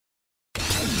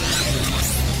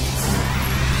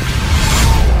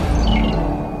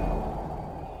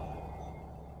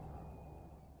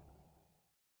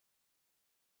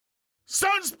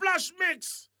Sunsplash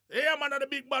Mix. Yeah, man, the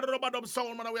big bad rubber dub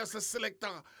sound, man. We are the selector.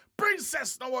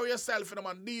 Princess, now worry yourself, you know,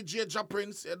 man. DJ Ja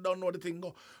Prince, you don't know the thing,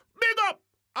 go. Big up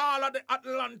all of the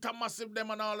Atlanta Massive,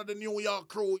 them, and all of the New York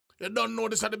crew. You don't know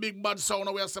this are the big bad sound.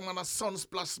 Now we are some man, a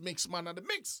Sunsplash Mix, man, and the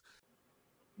mix.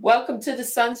 Welcome to the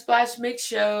Sunsplash Mix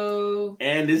Show.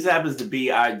 And this happens to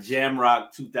be our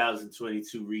Jamrock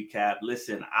 2022 recap.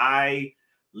 Listen, I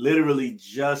literally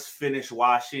just finished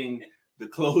washing the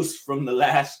clothes from the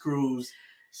last cruise.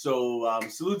 So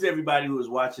salute to everybody who was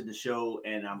watching the show,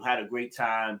 and had a great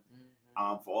time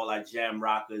for all our Jam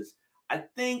Rockers. I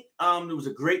think it was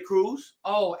a great cruise.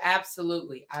 Oh,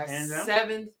 absolutely. Our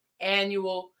 7th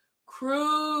annual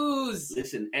cruise.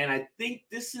 Listen, and I think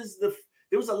this is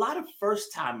there was a lot of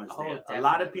first timers there. Definitely. A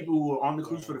lot of people who were on the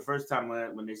cruise for the first time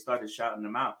when they started shouting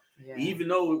them out. Yeah. Even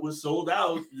though it was sold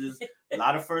out, a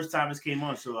lot of first timers came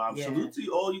on. So salute to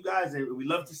all you guys. And we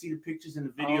love to see the pictures and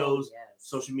the videos,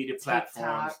 social media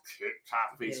platforms,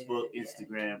 TikTok, Facebook,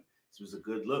 Instagram. This was a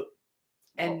good look.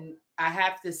 And I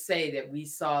have to say that we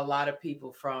saw a lot of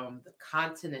people from the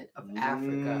continent of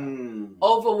Africa.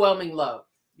 Overwhelming love.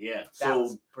 Yeah, that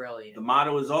was brilliant. The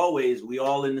motto is always, we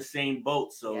all in the same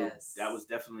boat. So that was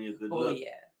definitely a good look.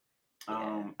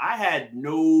 I had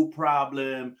no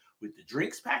problem with the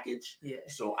drinks package. Yeah.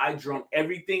 So I drank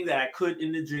everything that I could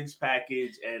in the drinks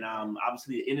package. And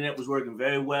obviously the internet was working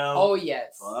very well. Oh,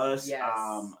 yes. For us. Yes.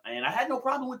 And I had no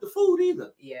problem with the food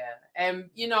either. Yeah.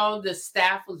 And, the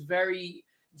staff was very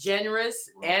generous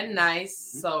and nice.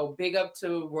 So big up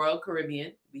to Royal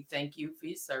Caribbean. We thank you for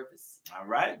your service. All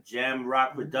right. Jam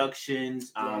Rock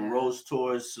Productions, Rose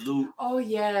Tours, salute. Oh,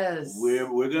 yes. We're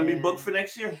going to be booked for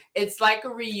next year. It's like a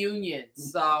reunion.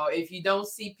 So if you don't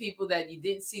see people that you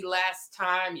didn't see last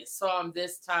time, you saw them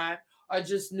this time, or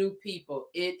just new people,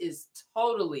 it is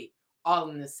totally all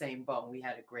in the same boat. We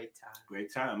had a great time.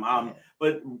 Great time.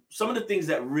 But some of the things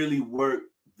that really work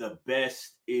the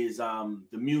best is the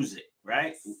music.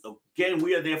 Right. Again,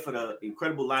 we are there for the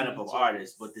incredible lineup of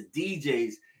artists, but the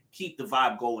DJs keep the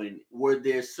vibe going. Were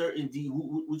there certain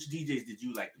which DJs did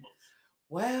you like the most?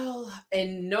 Well,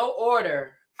 in no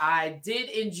order, I did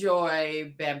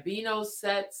enjoy Bambino's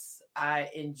sets. I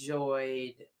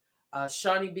enjoyed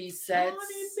Shawnee B's sets,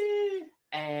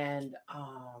 and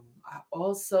I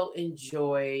also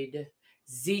enjoyed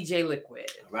ZJ Liquid.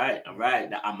 All right.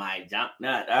 I might jump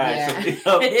that. All right.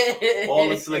 So all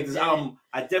the selectors.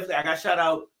 I got shout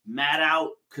out Matt Out,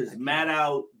 because Matt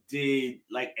Out did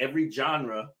like every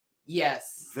genre.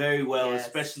 Yes. Very well,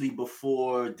 especially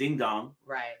before Ding Dong.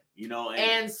 Right.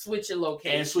 And switching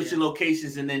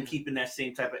locations. And then keeping that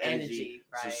same type of energy.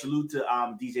 Right. So salute to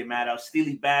DJ Matt Out,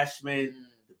 Steely Bashman,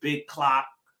 The Big Clock,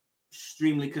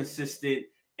 extremely consistent,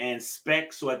 and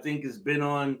Specs, who I think has been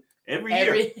on every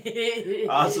year.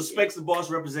 So Specs the Boss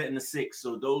representing the 6.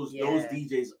 So those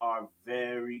DJs are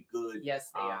very good. Yes,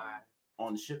 they are.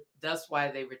 On the ship. That's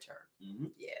why they return. Mm-hmm.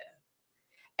 Yeah.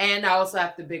 And I also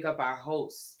have to big up our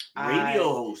hosts. Radio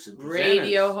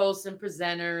hosts and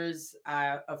presenters.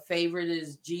 A favorite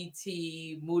is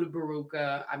GT, Muda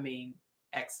Baruka. I mean,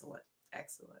 excellent.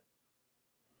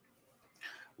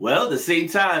 Well, at the same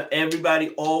time, everybody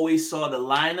always saw the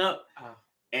lineup.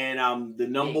 And the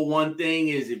number one thing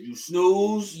is, if you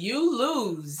snooze, you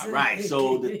lose. All right.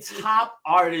 So the top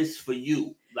artist for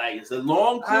you, like, it's a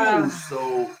long cruise.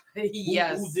 So who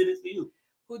did it for you?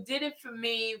 Who did it for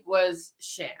me was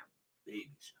Sham.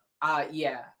 Baby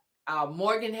Sham.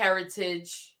 Morgan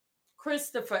Heritage,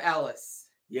 Christopher Ellis.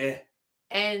 Yeah.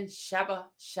 And Shabba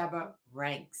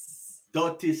Ranks.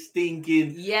 Dirty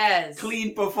stinking. Yes.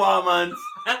 Clean performance.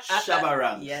 Shabba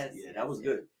Ranks. Yes. Yeah, that was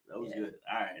good. That was good.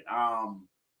 All right.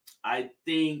 I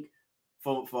think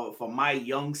for my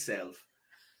young self,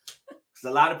 because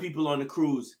a lot of people on the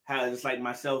cruise just like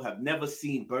myself, have never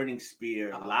seen Burning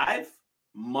Spear live,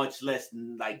 much less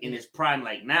like in his prime,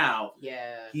 like now.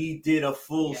 Yeah. He did a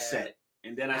full set.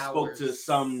 And then I spoke to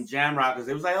some jam rockers.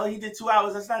 They was like, oh, he did 2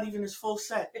 hours. That's not even his full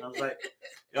set. And I was like,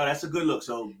 yo, that's a good look.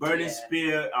 So Burning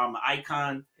Spear,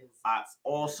 Icon. I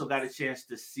also got a chance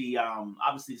to see,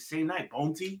 obviously the same night,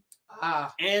 Bonte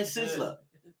and Sizzler.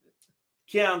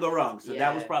 Can't go wrong. So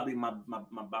that was probably my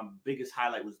biggest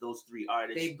highlight, was those 3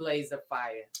 artists. They blaze a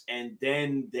fire. And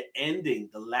then the ending,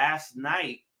 the last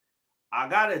night, I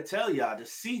gotta tell y'all, to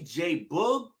see J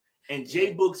Boog and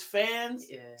J Boog's fans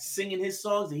singing his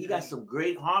songs, and he got some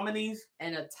great harmonies.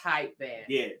 And a tight band.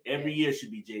 Yeah, every year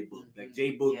should be J Boog. Like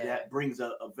J Boog that brings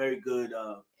a very good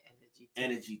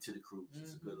energy to the cruise.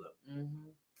 It's a good look. Mm-hmm.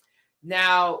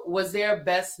 Now, was there a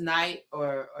best night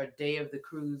or day of the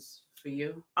cruise for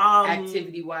you,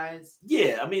 activity wise?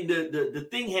 Yeah, I mean the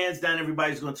thing hands down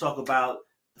everybody's going to talk about,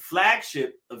 the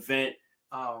flagship event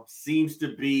seems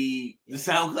to be the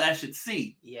Sound Clash at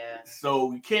sea. Yeah.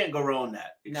 So you can't go wrong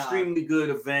that. Extremely good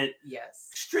event. Yes.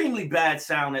 Extremely bad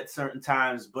sound at certain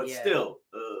times, but still,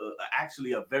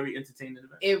 actually a very entertaining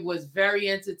event. It was very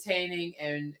entertaining,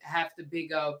 and have to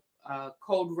big up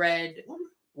Code Red,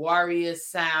 Warrior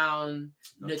Sound,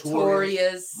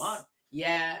 Notorious.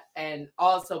 Yeah, and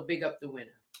also big up the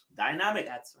winner. Dynamic.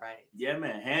 That's right. Yeah,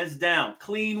 man. Hands down.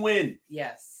 Clean win.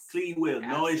 Yes. Clean win.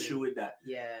 No issue with that.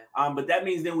 Yeah. But that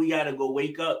means then we gotta go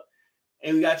wake up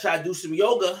and we gotta try to do some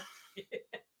yoga.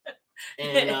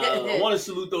 And I want to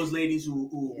salute those ladies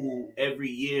who every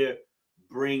year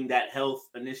bring that health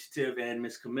initiative, and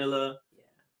Miss Camilla.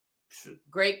 Yeah.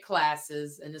 Great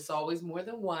classes, and it's always more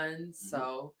than one,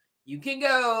 so you can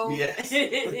go. Yes.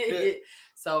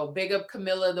 So big up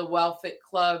Camilla, the WellFit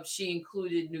Club. She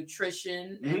included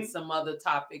nutrition and some other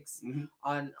topics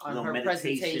on her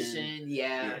presentation.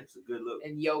 Yeah, it's a good look.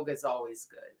 And yoga's always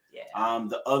good. Yeah.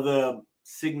 The other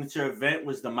signature event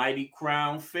was the Mighty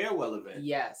Crown farewell event.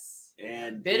 Yes.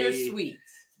 And bittersweet.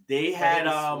 They had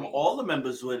all the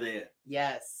members were there.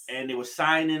 Yes. And they were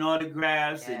signing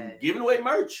autographs and giving away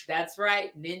merch. That's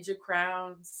right. Ninja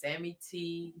Crown, Sammy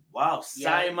T. Wow,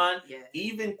 Simon,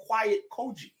 even Quiet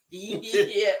Koji.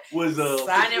 Was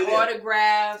signing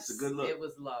autographs. It's a good look. It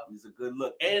was love. It's a good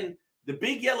look. And the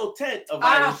big yellow tent of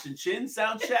Irish and Chin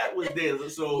Sound Chat was there.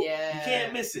 So you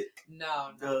can't miss it.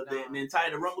 No. The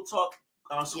entire Rumble Talk.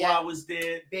 So I was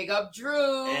there. Big up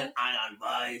Drew. And Ion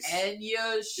Vice. And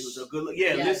Yush. It was a good look.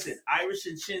 Yeah, listen. Irish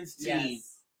and Chin's team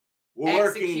were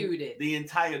working the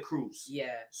entire cruise.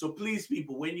 Yeah. So please,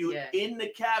 people, when you're in the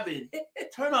cabin,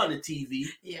 turn on the TV.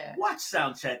 Yeah. Watch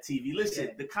Sound Chat TV. Listen,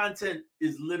 the content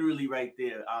is literally right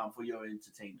there for your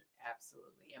entertainment. Absolutely.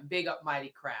 And big up Mighty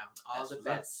Crown. All the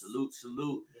best.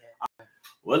 Salute. Yeah.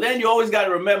 Well, then you always got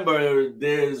to remember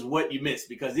there's what you miss,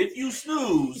 because if you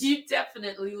snooze, you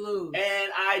definitely lose.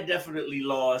 And I definitely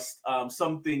lost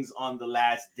some things on the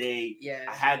last day. Yeah.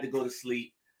 I had to go to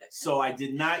sleep. So I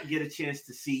did not get a chance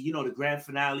to see, the grand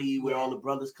finale where all the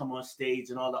brothers come on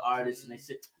stage and all the artists and they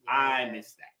said, I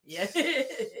missed that. Yeah.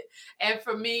 And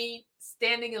for me,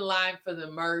 standing in line for the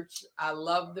merch, I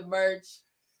love the merch,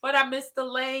 but I missed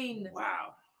Elaine.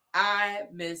 Wow. I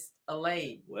missed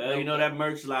Elaine. Well, that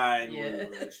merch line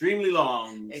was extremely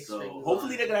long. So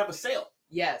hopefully they're going to have a sale.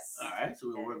 Yes. All right. So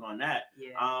we'll work on that.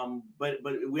 Yeah. But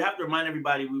we have to remind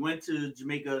everybody, we went to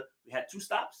Jamaica. We had 2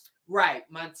 stops. Right.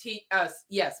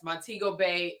 Montego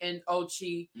Bay and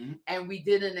Ochi. And we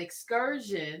did an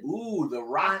excursion. Ooh, the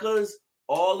Rockers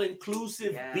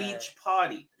all-inclusive beach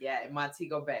party. Yeah, in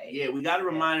Montego Bay. Yeah, we got to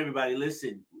remind everybody,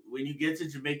 listen, when you get to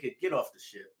Jamaica, get off the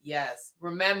ship. Yes.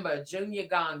 Remember, Junior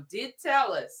Gong did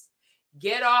tell us,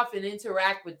 get off and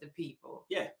interact with the people.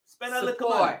 Yeah. Spend a little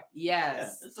money.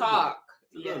 Yes. Talk.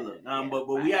 But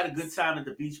we had a good time at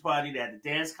the beach party. They had the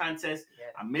dance contest.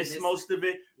 I missed most of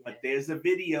it, but there's a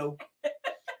video.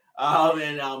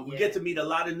 We get to meet a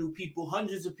lot of new people,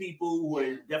 hundreds of people who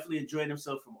are definitely enjoying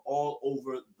themselves from all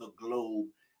over the globe.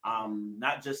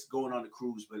 Not just going on the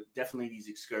cruise, but definitely these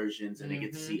excursions, and they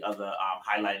get to see other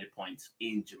highlighted points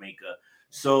in Jamaica.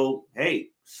 So, hey,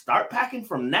 start packing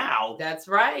from now. That's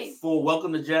right. For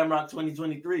Welcome to Jamrock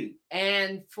 2023.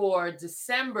 And for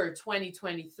December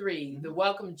 2023, the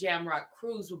Welcome Jamrock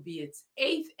Cruise will be its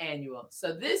 8th annual.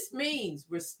 So this means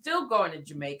we're still going to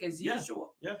Jamaica as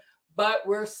usual. Yeah. But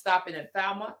we're stopping at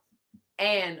Falmouth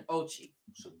and Ochi.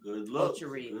 So good look.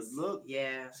 Good look.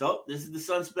 Yeah. So this is the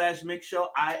Sunsplash Mix Show.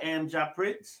 I am Ja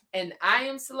Prince. And I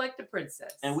am Selecta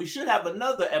Princess. And we should have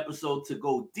another episode to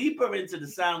go deeper into the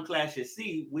Sound Clash at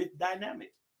Sea with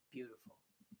Dynamic. Beautiful.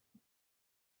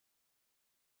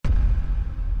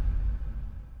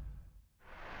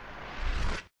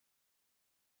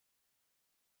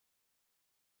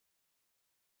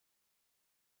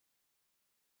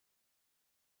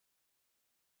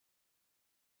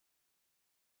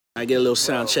 I get a little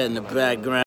sound chat in the background.